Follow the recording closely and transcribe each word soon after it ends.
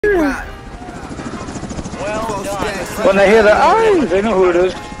When they hear the "ay," they know who it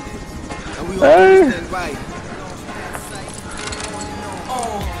is. Hey.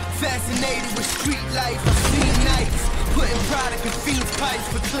 Fascinated with street life, I've seen nights, putting product in fiends' pipes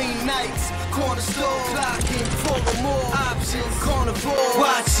for clean nights. Corner store, clocking, for more options. Carnivore,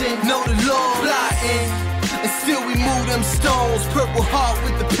 watching, know the law, plotting. And still we move them stones. Purple heart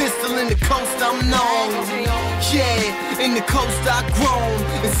with the pistol in the coast I'm known. Yeah, in the coast I grown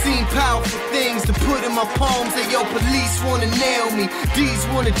and seen powerful things to put in my poems. And yo, police wanna nail me, D's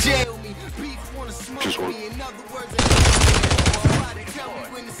wanna jail me, beef wanna smoke me. In other words,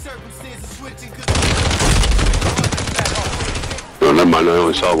 no, never mind, I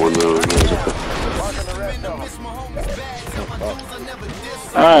only saw one though.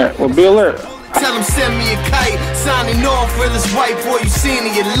 Alright, well be alert. Tell him send me a kite, signing off, realest white boy you seen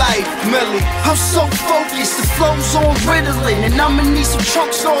in your life, Millie. I'm so focused, the flow's on Ritalin, and I'ma need some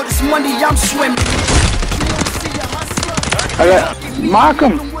chunks, all this money I'm swimming. I got mark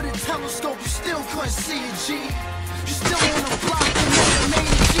him.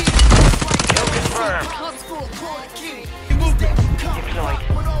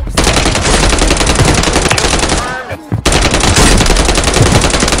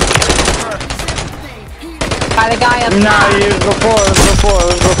 By the guy up Nah, it was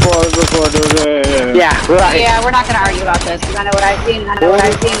before, dude. Yeah, right. Yeah, we're not gonna argue about this, because I know what I've seen, I know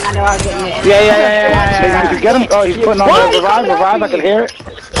how I'm getting it. Yeah. You can get him. Oh, he's putting on the revive, I can hear it.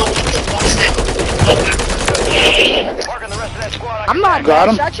 I'm not got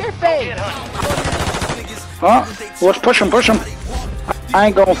him. Shut your face. Huh? Let's push him. I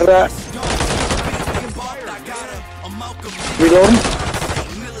ain't going for that. Reloading.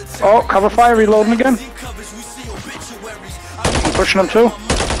 Oh, cover fire, reloading again. I'm pushing him too.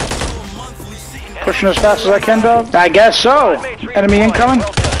 Pushing as fast as I can, dog. I guess so. Enemy incoming.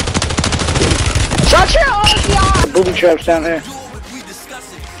 Shut your own Booby traps down here.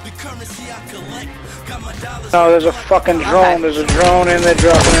 No, there's a fucking drone. Okay. There's a drone in there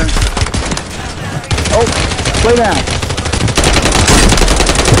dropping in. Oh, lay down.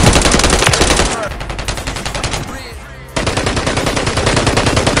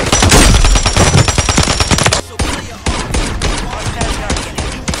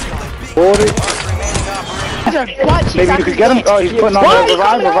 Maybe you could get him. Oh, he's putting on the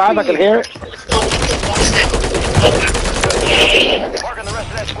revive, I can hear it.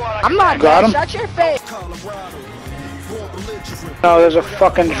 I'm not got him. Shut your face. No, there's a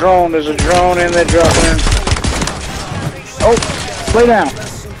fucking drone. There's a drone in there dropping in. Oh, lay down.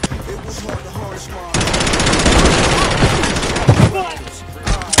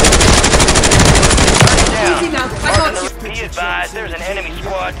 Be advised, there's an enemy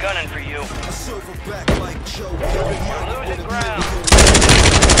squad gunning for you. You're losing ground.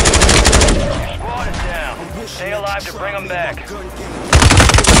 Your squad is down. Stay alive to bring them back.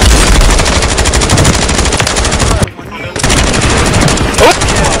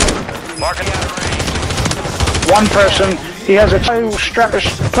 Marking the One person. He has a strap a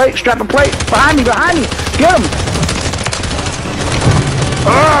plate. Behind me. Get him.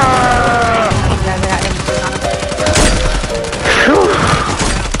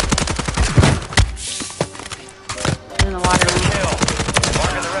 In the water room.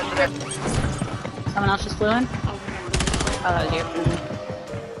 Someone else just flew in? Oh, that was you.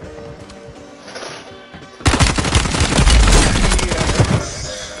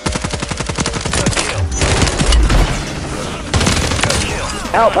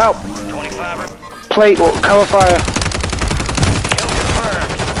 Help. Plate, cover fire.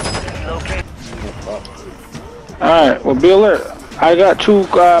 Alright, well be alert. I got two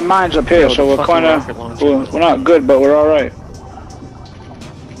mines up here, so we're kinda, we're not good, but we're alright.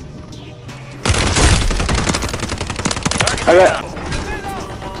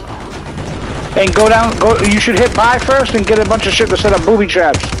 And go, you should hit buy first and get a bunch of shit to set up booby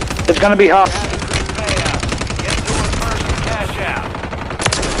traps. It's gonna be hot.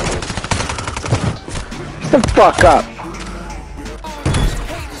 Get the fuck up.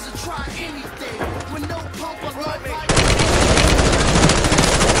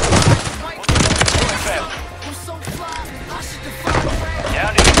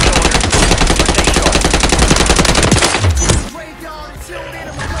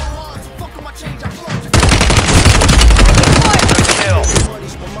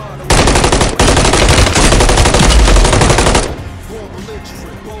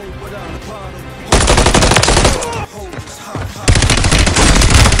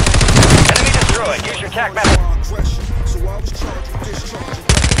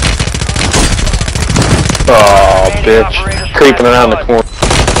 Oh, bitch. Creeping around the corner.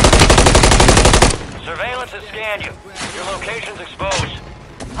 Surveillance understand you. Your location's exposed.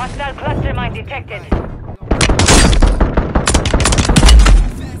 Hostile cluster mine detected. Your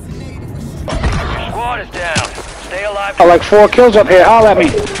squad is down. Stay alive. I like 4 kills up here. Holler at me.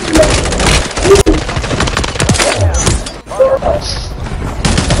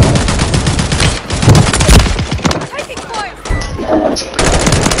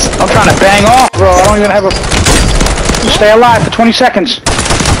 I'm trying to bang off, bro. I don't even have a... Stay alive for 20 seconds.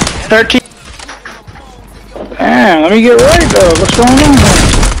 13. Damn, let me get right, though. What's going on here?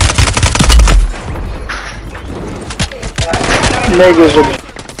 Niggas are...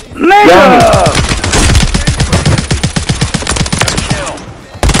 Nigga!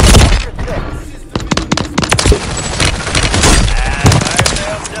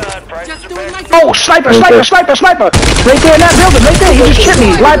 Oh, sniper, sniper, sniper, sniper! Right there in that building, right there. He just hit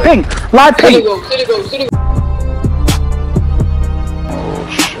me. Live ping, live ping. Oh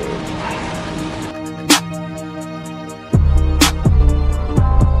shit.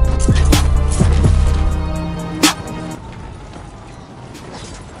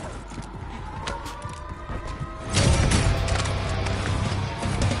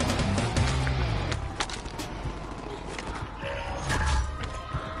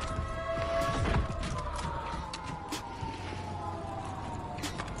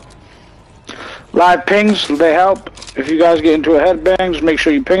 Live pings, they help. If you guys get into a headbang, just make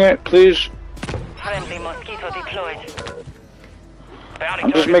sure you ping it, please. Friendly mosquito deployed.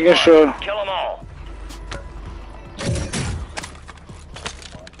 I'm just making sure. Kill them all.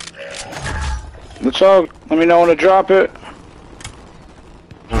 Let's all, let me know when to drop it.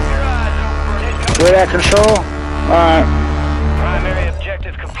 We're at control. Alright. Primary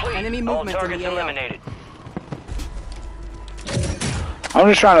objective complete. Enemy All movement targets in the AO. eliminated. I'm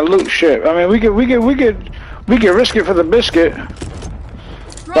just trying to loot shit. I mean, we could risk it for the biscuit.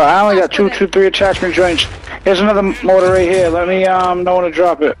 But I only got 3 attachment joints. Here's another mortar right here. Let me know when to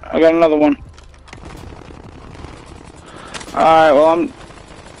drop it. I got another one. Alright, well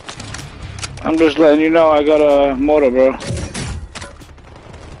I'm just letting you know I got a mortar, bro.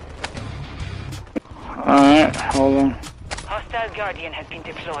 Alright, hold on. Hostile Guardian has been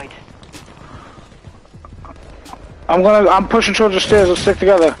deployed. I'm pushing towards the stairs. Let's stick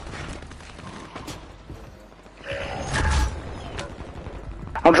together.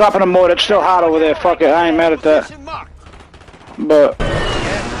 I'm dropping a mortar. It's still hot over there. Fuck it. I ain't mad at that. But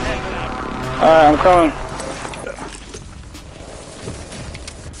alright, I'm coming.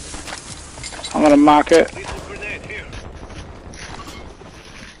 I'm gonna mark it.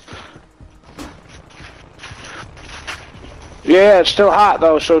 Yeah, it's still hot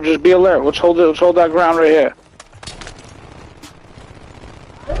though, so just be alert. Let's hold it. Let's hold that ground right here.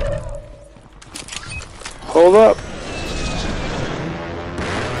 Hold up.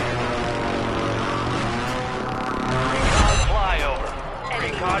 Flyover.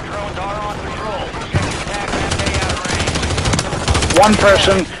 Recon drones are on patrol. Check attack that day out of range. One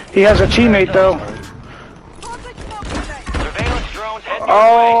person. He has a teammate though. Surveillance drones heading your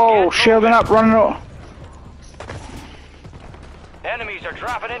Oh, way. shielding up, running over. Enemies are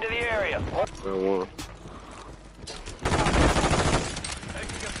dropping into the area.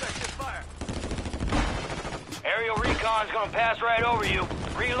 Aerial recon's gonna pass right over you.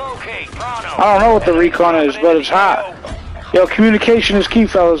 Relocate, pronto. I don't know what the recon is, but it's hot. Yo, communication is key,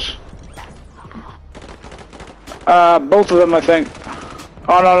 fellas. Both of them, I think.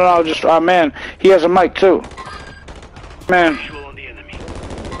 Oh, no, just, man. He has a mic, too. Man.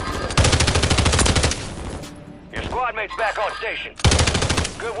 Your squad mate's back on station.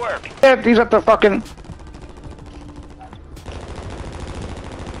 Good work. Yeah, he's at the fucking...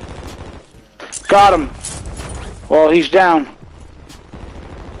 Got him. Well, he's down.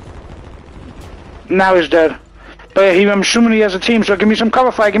 Now he's dead. But yeah, I'm assuming he has a team, so give me some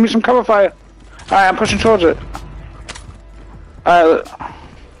cover fire, give me some cover fire. Alright, I'm pushing towards it. Alright,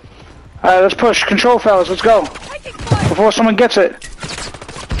 let's push. Control, fellas, let's go. Before someone gets it.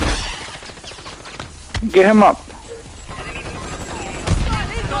 Get him up.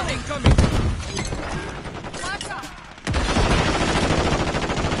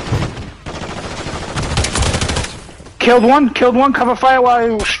 Killed one, cover fire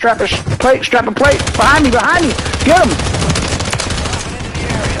while he strap a plate. Behind me, get him!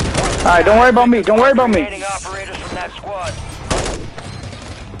 Alright, don't worry about me, Remaining operators from that squad.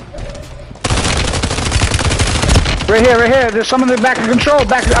 Right here, there's someone in the back of control,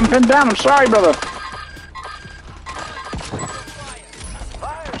 I'm pinned down, I'm sorry, brother.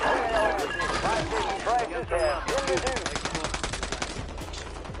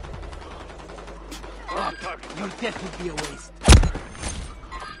 Your death would be a waste.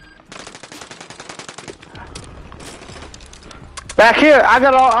 Back here, I'm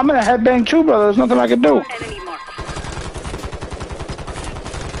in a headbang too, brother. There's nothing I can do. Enemy marked.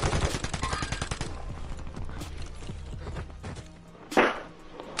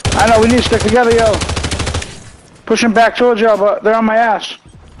 I know, we need to stick together, yo. Pushing back towards y'all, but they're on my ass.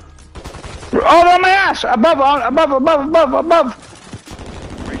 Oh, they're on my ass! Above.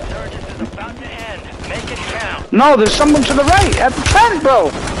 Resurgence is about to end. Make it count. No, there's someone to the right, at the tent, bro.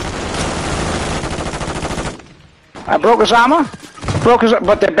 I broke his armor.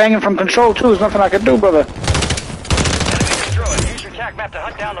 But they're banging from control too. There's nothing I can do, brother. Enemy destroyed. Use your tac map to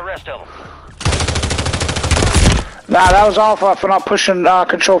hunt down the rest of them. Nah, that was all for not pushing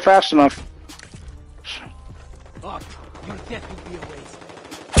control fast enough. Oh, your death will be a waste.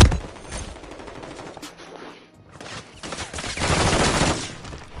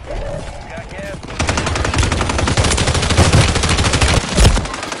 Got gas.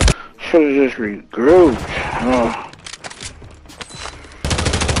 Should've just regrouped. Oh.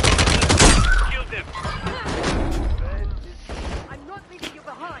 I'm not leaving you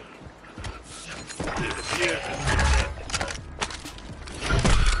behind.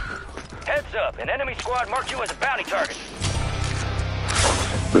 Heads up. An enemy squad marked you as a bounty target.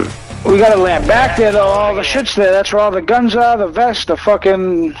 We gotta land back there though, all the shit's there. That's where all the guns are, the vest, the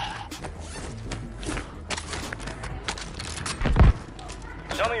fucking...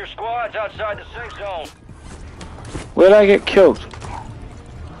 Some of your squad's outside the safe zone. Where'd I get killed?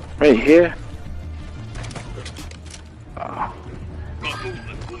 Right here?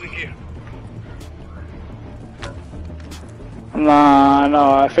 Nah,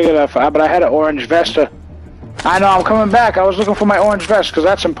 no, I figured out, but I had an orange vest. I know, I'm coming back. I was looking for my orange vest, because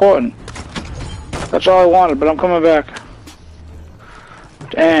that's important. That's all I wanted, but I'm coming back.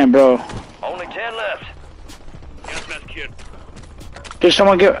 Damn, bro. Only 10 left. Did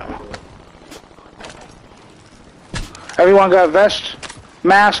someone get... Everyone got vest?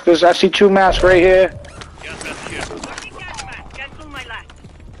 Mask? I see 2 masks right here.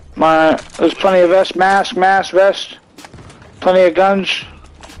 There's plenty of vest. Mask, vest. Plenty of guns.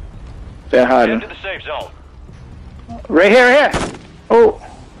 They're hiding. Head to the safe zone. Right here, right here. Oh.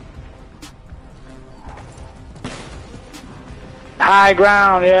 High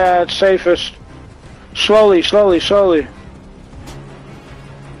ground, yeah, it's safest. Slowly.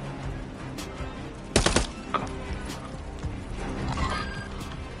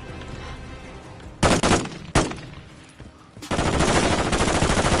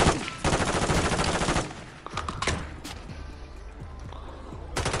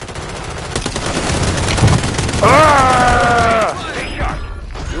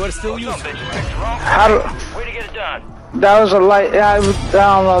 You are still using it. How do... Way to get it done. That was a light... I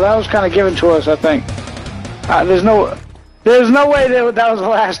don't know, that was kind of given to us, I think. There's no way that was the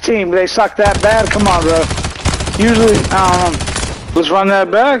last team. They sucked that bad? Come on, bro. Usually, I don't know. Let's run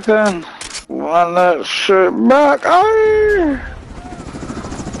that back, then. Run that shit back. Aye.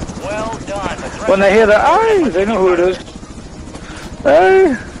 Well done. When they hear the aye, they know who it is.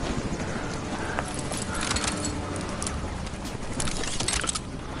 Aye.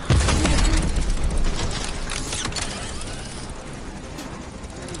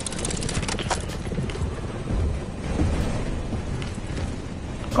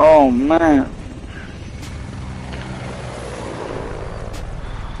 Oh man.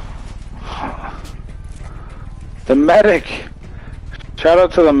 The medic. Shout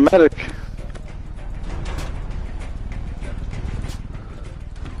out to the medic.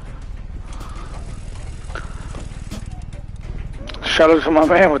 Shout out to my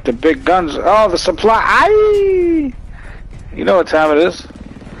man with the big guns. Oh, the supply. Aye! You know what time it is.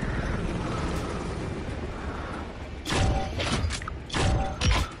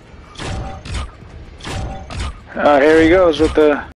 Here he goes with the